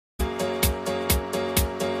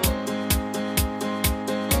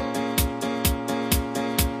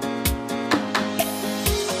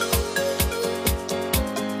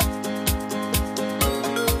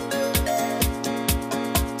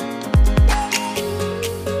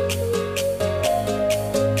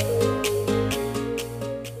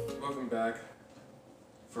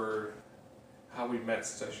that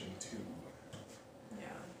session too. Yeah.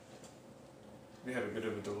 We had a bit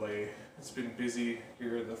of a delay. It's been busy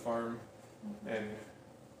here at the farm, and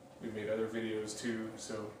we made other videos too,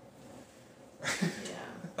 so Yeah.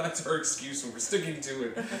 that's our excuse and we're sticking to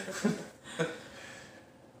it.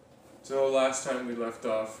 So last time we left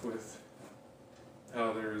off with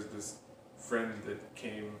how there was this friend that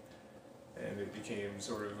came, and it became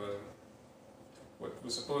sort of a, what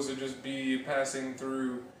was supposed to just be passing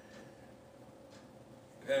through,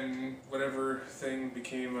 and whatever thing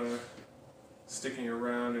became a sticking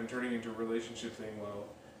around and turning into a relationship thing while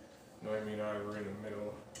Noeme and I were in the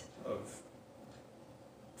middle of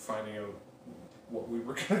finding out what we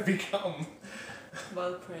were going to become.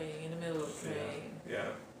 While praying, in the middle of praying. Yeah.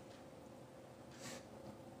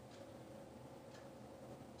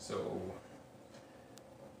 So,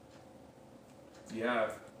 yeah,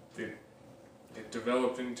 it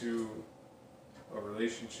developed into a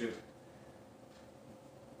relationship.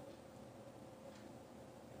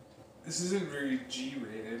 This isn't very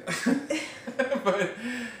G-rated, but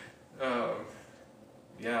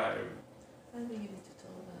yeah. I think you need to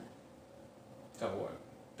tell that. Tell what?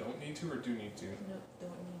 Don't need to or do need to? No,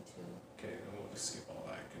 don't need to. Okay, then we'll just skip all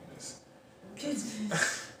that goodness.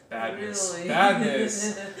 Goodness. Badness. Really?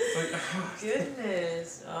 Badness. Like,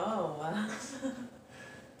 Goodness. Oh, wow.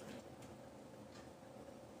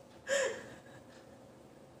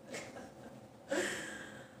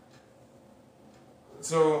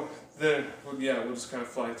 so then, well, yeah, we'll just kind of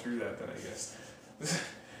fly through that then, I guess.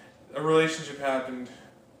 A relationship happened.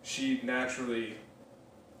 She naturally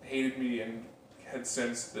hated me and had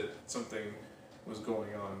sensed that something was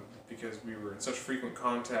going on because we were in such frequent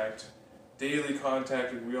contact, daily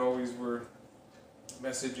contact, and we always were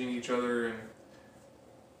messaging each other, and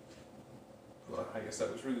well, I guess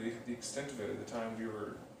that was really the extent of it at the time. We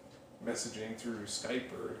were messaging through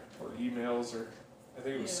Skype or emails, or I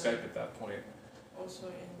think it was Yeah. Skype at that point. Also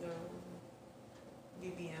in the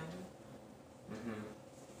BBM.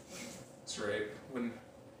 That's right, when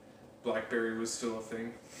BlackBerry was still a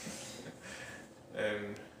thing.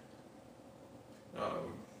 And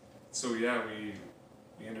so yeah,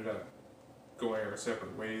 we ended up going our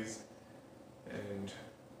separate ways, and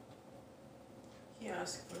He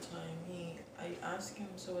asked for time. I asked him,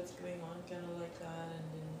 so what's going on, kind of like that, and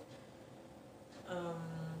then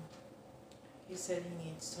he said he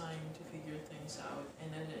needs time to figure things out,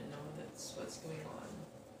 and I didn't know that's what's going on.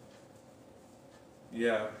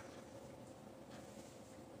 yeah.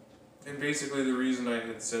 And basically the reason I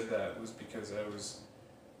had said that was because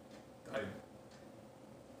I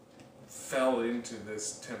fell into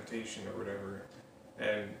this temptation or whatever,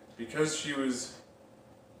 and because she was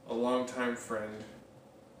a longtime friend,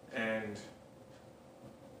 and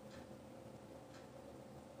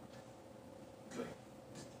like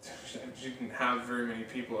she didn't have very many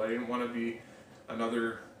people, I didn't want to be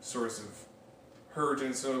another source of hurt,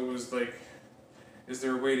 and so it was like, is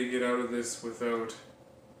there a way to get out of this without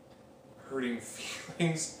hurting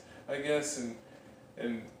feelings, I guess,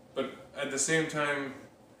 and but at the same time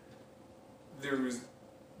there was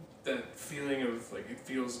that feeling of like it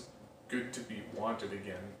feels good to be wanted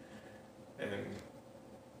again, and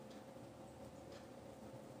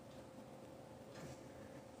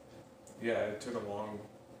yeah, it took a long.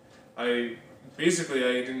 I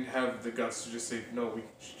didn't have the guts to just say no, we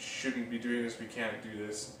shouldn't be doing this, we can't do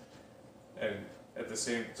this, and at the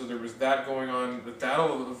same, so there was that going on. The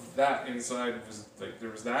battle of that inside was like there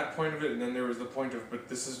was that point of it, and then there was the point of, but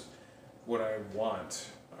this is what I want.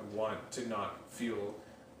 I want to not feel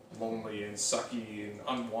lonely and sucky and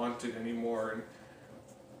unwanted anymore.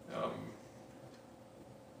 And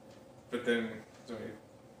but then,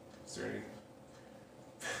 is there any?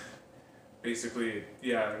 Basically,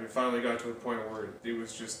 yeah, it finally got to a point where it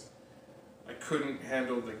was just I couldn't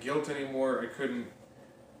handle the guilt anymore. I couldn't.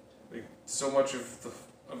 Like, so much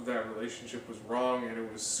of that relationship was wrong, and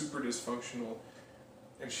it was super dysfunctional,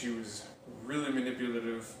 and she was really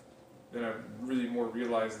manipulative. Then I really more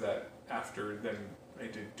realized that after than I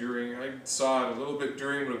did during. I saw it a little bit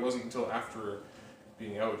during, but it wasn't until after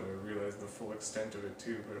being out that I realized the full extent of it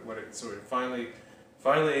too. But so it finally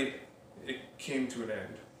it came to an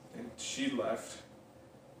end, and she left,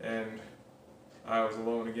 and I was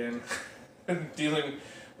alone again, dealing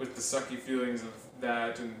with the sucky feelings of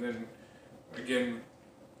that, and then again,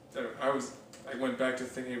 I went back to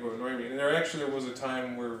thinking about Noemi, and there was a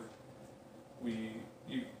time where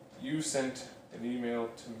you sent an email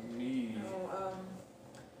to me. No,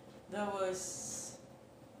 that was,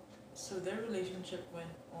 so their relationship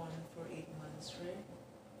went on for 8 months, right?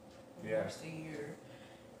 Yeah. Almost a year,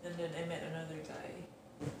 and then I met another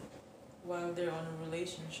guy while they're on a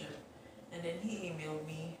relationship, And then he emailed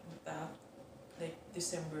me back like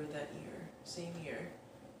December that year, same year,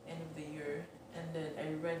 end of the year. And then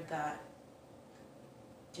I read that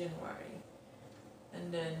January.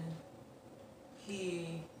 And then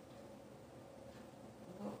he,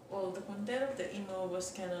 well, the content of the email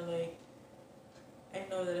was kind of like, I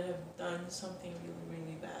know that I have done something really,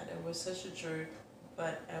 really bad. I was such a jerk,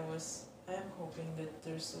 but I am hoping that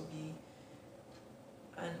there will be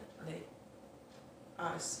an, like,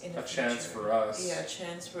 us in the future. A chance for us. Yeah, a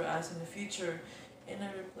chance for us in the future. And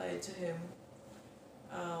I replied to him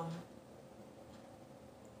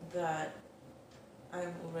that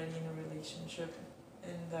I'm already in a relationship,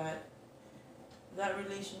 and that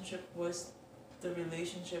relationship was the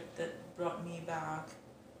relationship that brought me back.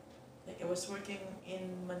 Like, I was working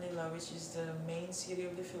in Manila, which is the main city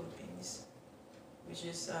of the Philippines, which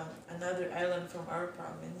is another island from our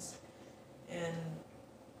province, and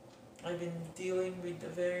I've been dealing with a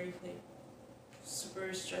very like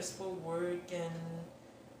super stressful work, and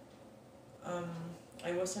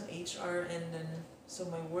I was an HR, and then so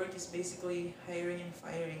my work is basically hiring and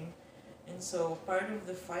firing, and so part of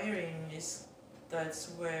the firing is that's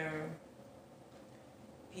where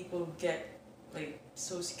people get like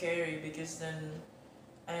so scary, because then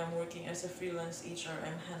I am working as a freelance HR.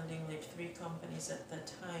 I'm handling like 3 companies at that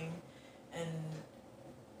time, and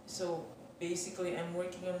so basically I'm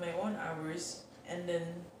working on my own hours, and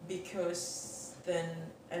then because then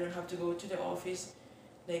I don't have to go to the office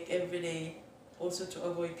like every day, also to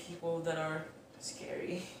avoid people that are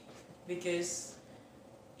scary because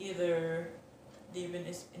either they've been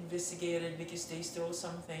investigated because they stole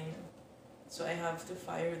something, so I have to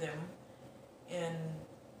fire them, and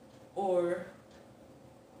or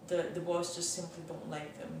the boss just simply don't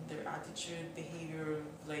like them, their attitude, behavior,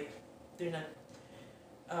 like they're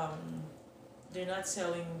not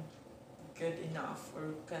selling good enough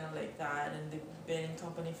or kind of like that, and they've been in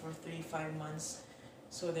company for 3-5 months,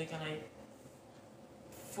 so they kind of like,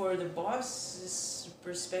 for the boss's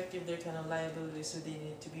perspective, they're kind of liability, so they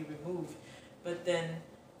need to be removed. But then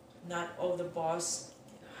not all the boss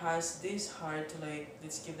has this heart to like,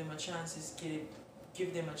 let's give them a chance, let's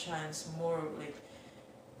give them a chance more, like,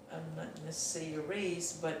 I'm not gonna say a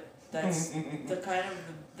raise, but that's the kind of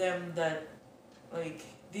them that like,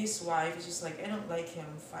 this wife is just like, I don't like him,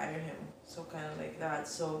 fire him, so kind of like that.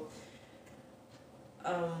 So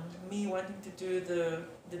me wanting to do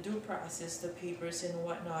the due process, the papers and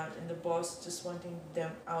whatnot, and the boss just wanting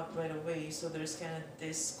them out right away, so there's kind of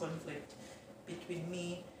this conflict between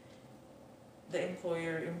me, the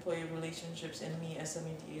employer-employee relationships, and me as a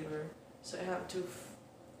mediator. So I have to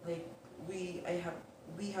like, we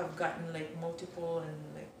have gotten like multiple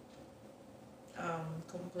and like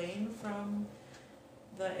complaint from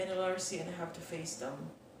the NLRC, and I have to face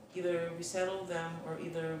them. Either we settle them, or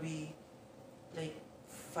either we like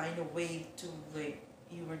find a way to like,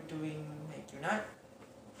 you were doing like, you're not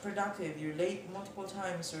productive, you're late multiple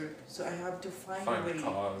times, or so I have to find a way.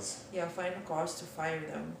 Cause. Yeah, find a cause to fire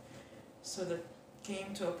them. So that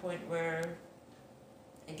came to a point where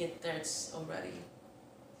I get threats already.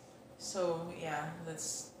 So yeah,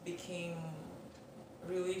 that's became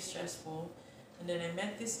really stressful. And then I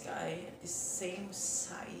met this guy at the same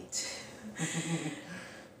site.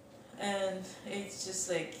 And it's just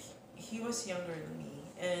like, he was younger than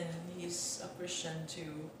me, and he's a Christian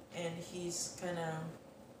too, and he is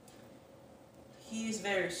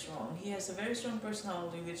very strong. He has a very strong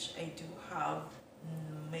personality, which I do have,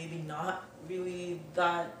 maybe not really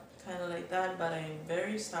that kind of like that, but I'm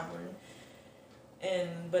very stubborn.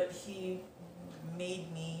 But he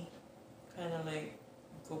made me kind of like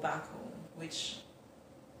go back home, which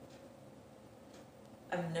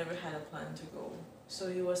I've never had a plan to go. So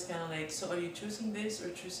he was kind of like, so are you choosing this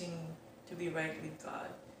or choosing to be right with God?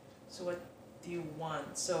 So what do you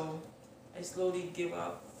want? So I slowly give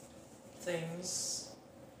up things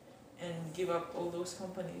and give up all those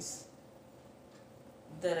companies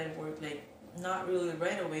that I work, like not really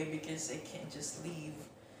right away because I can't just leave.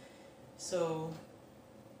 So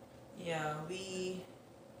yeah, the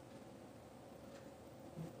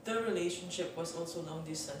relationship was also long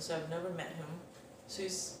distance, so I've never met him. So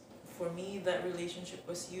for me, that relationship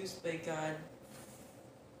was used by God,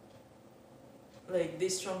 like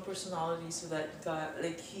this strong personality, so that God,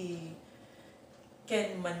 like he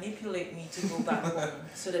can manipulate me to go back home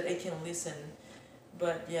so that I can listen.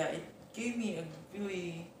 But yeah, it gave me a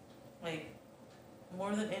really, like,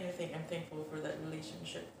 more than anything, I'm thankful for that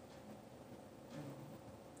relationship.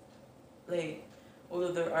 Like,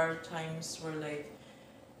 although there are times where like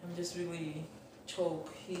I'm just really choke.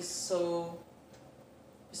 He's so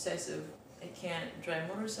possessive. I can't drive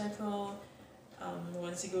motorcycle.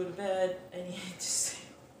 once you go to bed, and you just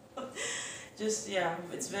yeah,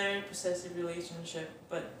 it's very possessive relationship.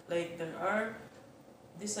 But like there are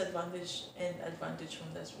disadvantage and advantage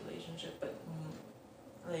from this relationship. But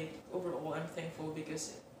like overall, I'm thankful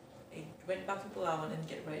because I went back to Palawan and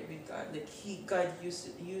get right with God. Like God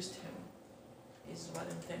used him, is what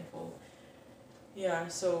I'm thankful. Yeah,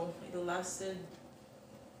 so it lasted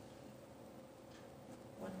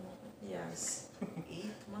 1 month. Yes,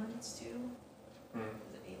 8 months too.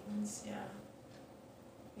 Was it 8 months? Yeah.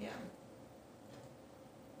 Yeah.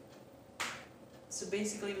 So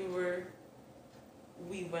basically,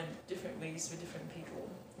 we went different ways with different people.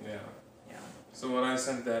 Yeah. Yeah. So when I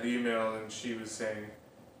sent that email and she was saying,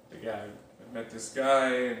 like, yeah, I met this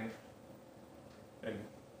guy and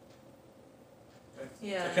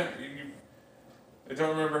Yeah. I don't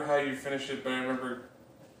remember how you finished it, but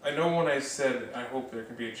I know when I said I hope there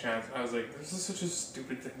can be a chance, I was like, this is such a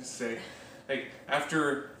stupid thing to say. Like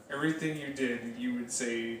after everything you did, you would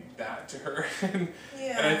say that to her, and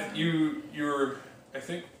you were, I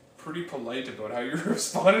think, pretty polite about how you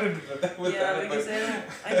responded with that. Yeah, because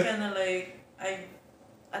I kind of like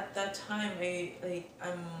at that time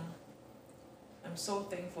I'm so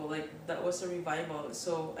thankful, like that was a revival,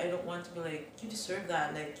 so I don't want to be like, you deserve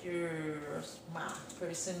that, like you're a smart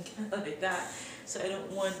person, kind of like that. So I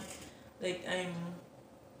don't want, like I'm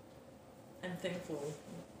thankful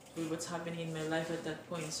with what's happening in my life at that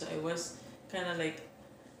point. So I was kind of like,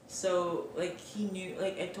 so like he knew,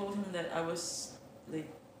 like I told him that I was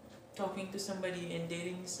like talking to somebody and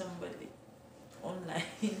dating somebody online,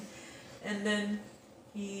 and then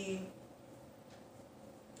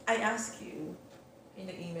I asked you in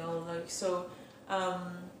the email, like, so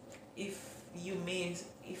if you may,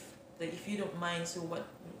 if you don't mind, so what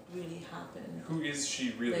really happened? Who is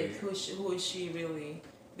she really? Like who is she really?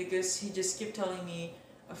 Because he just kept telling me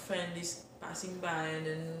a friend is passing by and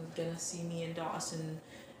then gonna see me in Dawson,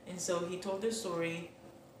 and so he told the story,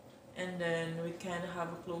 and then we kind of have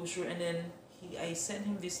a closure, and then I sent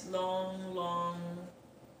him this long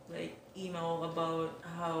like email about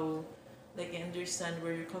how, like, I understand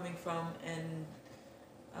where you're coming from, and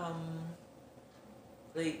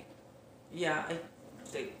like yeah, I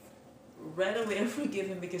like right away I forgive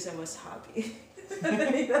him because I was happy. But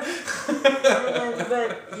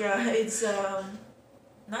yeah, it's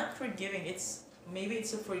not forgiving, it's maybe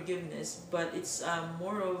it's a forgiveness, but it's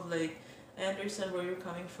more of like, I understand where you're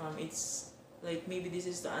coming from. It's like maybe this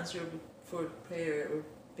is the answer for prayer or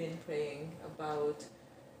been praying about,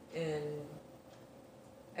 and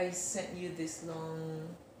I sent you this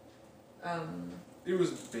long it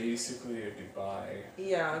was basically a goodbye.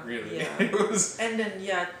 yeah, Really. yeah. It was. And then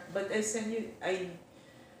yeah, but I sent you,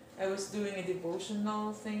 I was doing a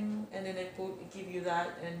devotional thing, and then I give you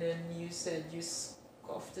that, and then you said you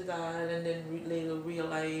scoffed to that, and then later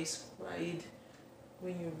realized, cried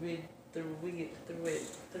when you read through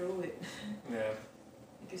it. Yeah.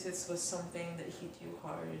 Because it was something that hit you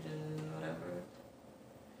hard and whatever.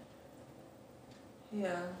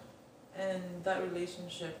 Yeah, and that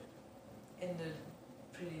relationship ended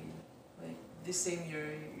pretty, like the same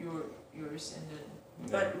year yours ended.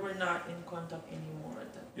 Yeah. But we're not in contact anymore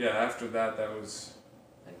at that. Yeah, after that was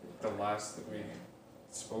Like the last that we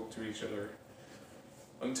spoke to each other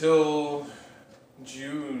until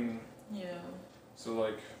June. Yeah. So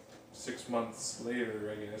like 6 months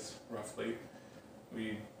later, I guess, roughly,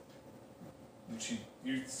 you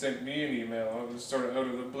sent me an email. It was sort of out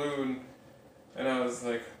of the blue, and I was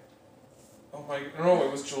like, oh my, no,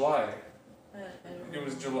 it was July. I don't It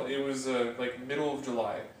was know. July. It was like middle of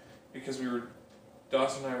July, because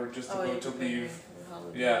Dawson and I were just about to leave.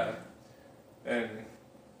 Yeah. And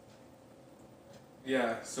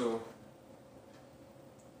yeah, so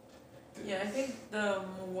Yeah, I think the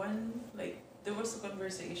one, like, there was a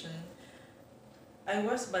conversation. I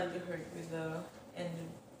was badly hurt with the end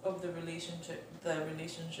of the relationship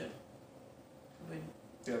with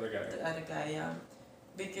the other guy. the other guy, yeah.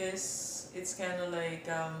 Because it's kind of like,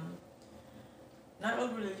 not all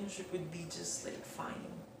relationship would be just like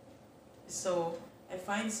fine. So I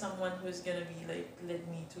find someone who's gonna be like, led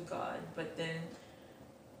me to God, but then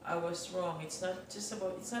I was wrong. It's not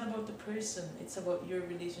about the person, it's about your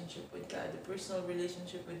relationship with God. The personal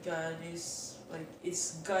relationship with God is like,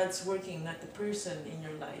 it's God's working, not the person in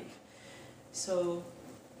your life. So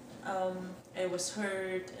I was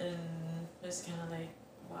hurt, and I was kind of like,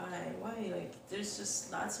 why, like there's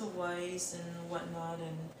just lots of whys and whatnot.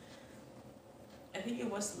 And I think it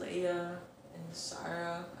was Leia and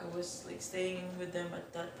Sarah. I was like staying with them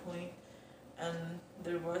at that point, and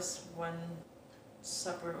there was one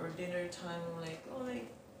supper or dinner time, like, oh, like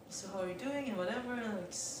so how are you doing and whatever, and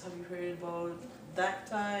like, have you heard about that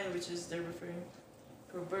guy, which is they're referring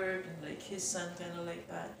to Robert and like his son, kind of like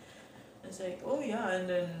that. And it's like, oh yeah, and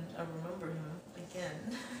then I remember him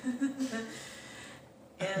again.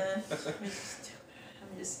 And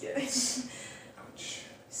I'm just kidding. Ouch.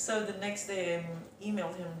 So the next day I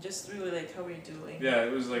emailed him just really like, how are you doing? Yeah,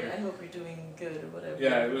 it was like. I hope you're doing good or whatever.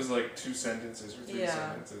 Yeah, it was like 2 sentences or 3 Yeah.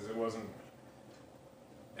 sentences. It wasn't.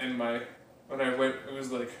 And when I went, it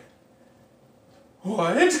was like,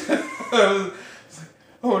 what? I was like,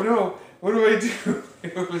 oh no, what do I do?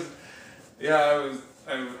 It was, yeah,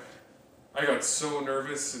 I got so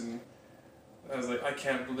nervous, and I was like, I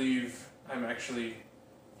can't believe I'm actually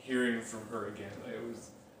hearing from her again.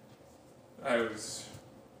 I was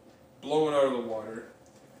blown out of the water,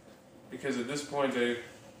 because at this point I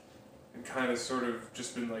had kind of sort of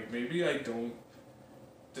just been like, maybe I don't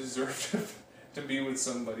deserve to be with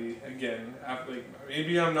somebody again. Like,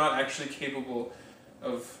 maybe I'm not actually capable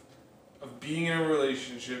of being in a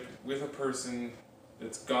relationship with a person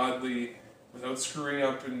that's godly without screwing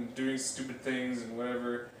up and doing stupid things and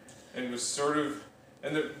whatever. And was sort of,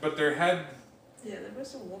 but there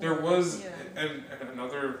was a woman. There was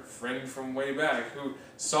another friend from way back who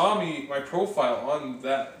saw my profile on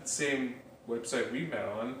that same website we met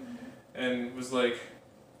on, and was like,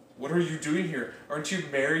 what are you doing here? Aren't you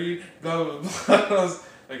married? Blah, blah, blah. And I was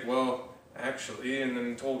like, well, actually, and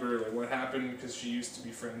then told her like what happened, because she used to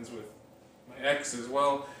be friends with my ex as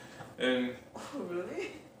well, and oh,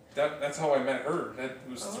 really? That's how I met her. That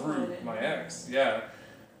was through my ex, yeah.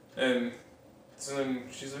 And so then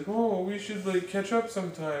she's like, oh, we should like catch up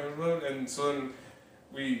sometime, and so then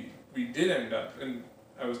we did end up, and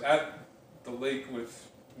I was at the lake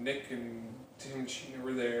with Nick and Tim and Sheena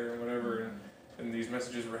were there and whatever, and these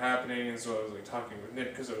messages were happening, and so I was like talking with Nick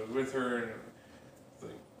because I was with her, and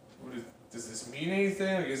like, does this mean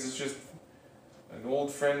anything? Like, is this just an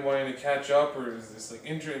old friend wanting to catch up, or is this like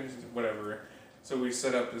interest, whatever? So we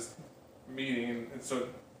set up this meeting, and so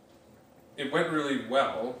it went really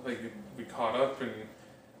well. Like, we caught up, and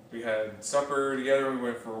we had supper together, we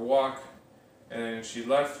went for a walk, and then she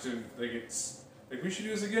left, and like, it's like, we should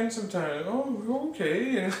do this again sometime. Oh,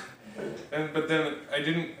 okay. And but then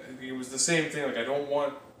it was the same thing, like, I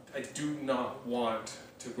do not want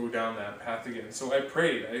to go down that path again. So I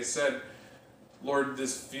prayed, I said, Lord,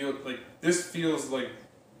 this feels like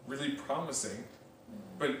really promising,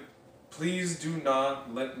 but please do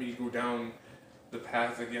not let me go down the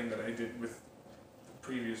path again that I did with the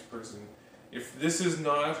previous person. If this is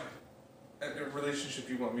not a relationship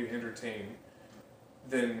you want me to entertain,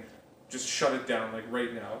 then just shut it down, like,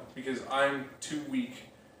 right now, because I'm too weak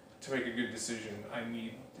to make a good decision. I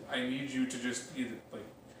need you to just either like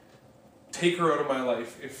take her out of my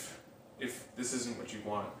life if this isn't what you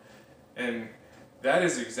want. And that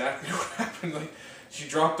is exactly what happened. Like, she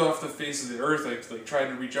dropped off the face of the earth. I like tried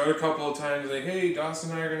to reach out a couple of times, like, hey,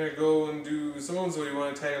 Dawson and I are gonna go and do so and so. You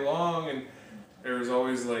want to tag along? And there was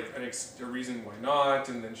always like a reason why not.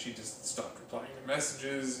 And then she just stopped replying to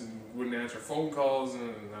messages and wouldn't answer phone calls.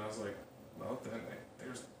 And I was like, well, then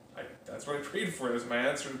that's what I prayed for. That was my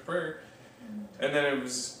answer to prayer. And then it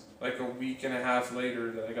was like a week and a half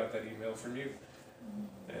later that I got that email from you.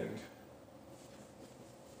 And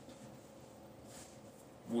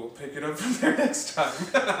we'll pick it up from there next time.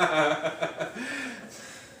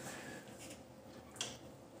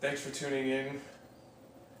 Thanks for tuning in.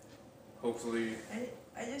 Hopefully...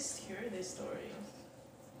 I just hear this story.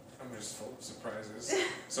 I'm just full of surprises.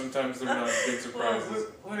 Sometimes they're not good surprises.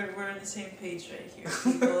 Well, we're on the same page right here,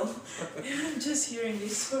 people. I'm just hearing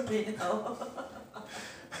this story now.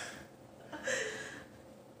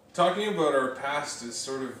 Talking about our past is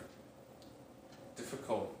sort of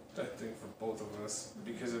difficult, I think, for both of us,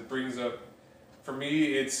 because it brings up, for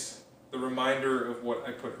me, it's the reminder of what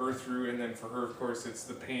I put her through, and then for her, of course, it's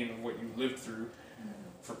the pain of what you lived through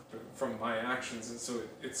from my actions. And so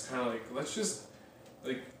it's kind of like, let's just,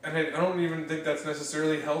 like, and I don't even think that's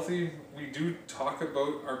necessarily healthy. We do talk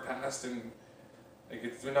about our past, and like,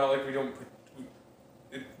 it's not like we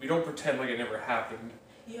don't pretend like it never happened.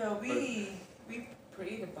 Yeah, we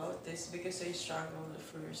prayed about this because I struggled at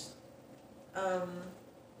first.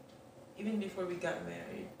 Even before we got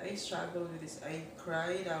married, I struggled with this. I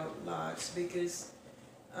cried out lots because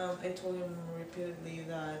I told him repeatedly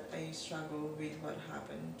that I struggled with what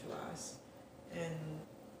happened to us. And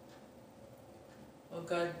well,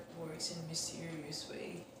 God works in a mysterious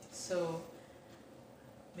way. So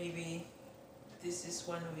maybe this is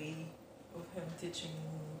one way of Him teaching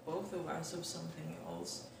both of us of something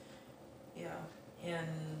else. Yeah. And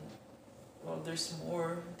well, there's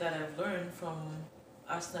more that I've learned from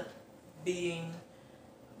us not being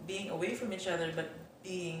being away from each other, but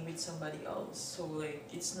being with somebody else. So like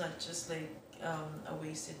it's not just like a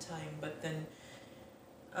wasted time, but then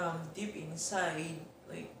deep inside,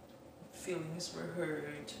 like feelings were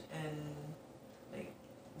hurt, and like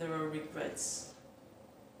there were regrets,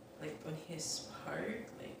 like on his part,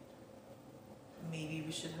 like maybe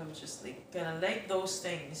we should have just like kind of like those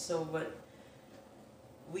things. So but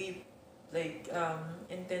we like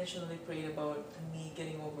intentionally prayed about me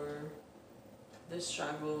getting over the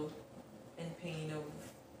struggle and pain of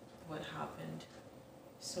what happened.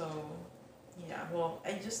 So yeah, well,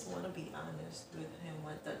 I just want to be honest with him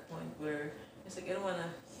at that point where it's like I don't want to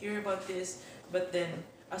hear about this, but then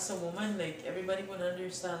as a woman, like everybody would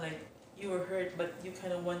understand, like you were hurt, but you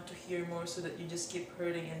kind of want to hear more, so that you just keep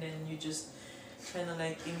hurting, and then you just kind of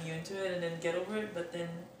like immune to it and then get over it. But then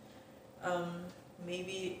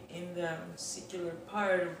maybe in the secular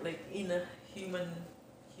part of like in a human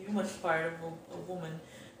part of a woman,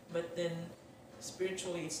 but then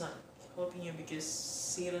spiritually it's not helping you, because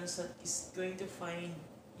Satan's not, is going to find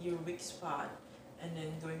your weak spot, and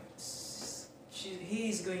then he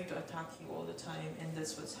is going to attack you all the time, and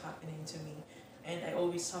that's what's happening to me. And I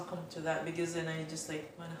always succumb to that, because then I just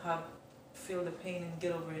like want to feel the pain and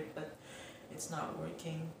get over it, but it's not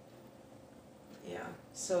working. Yeah,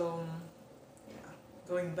 so yeah,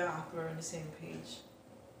 going back, we're on the same page.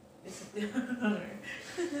 Basically.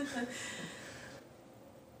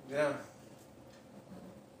 Yeah.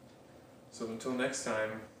 So until next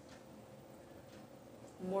time.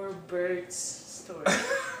 More birds story.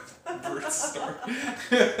 Bird story.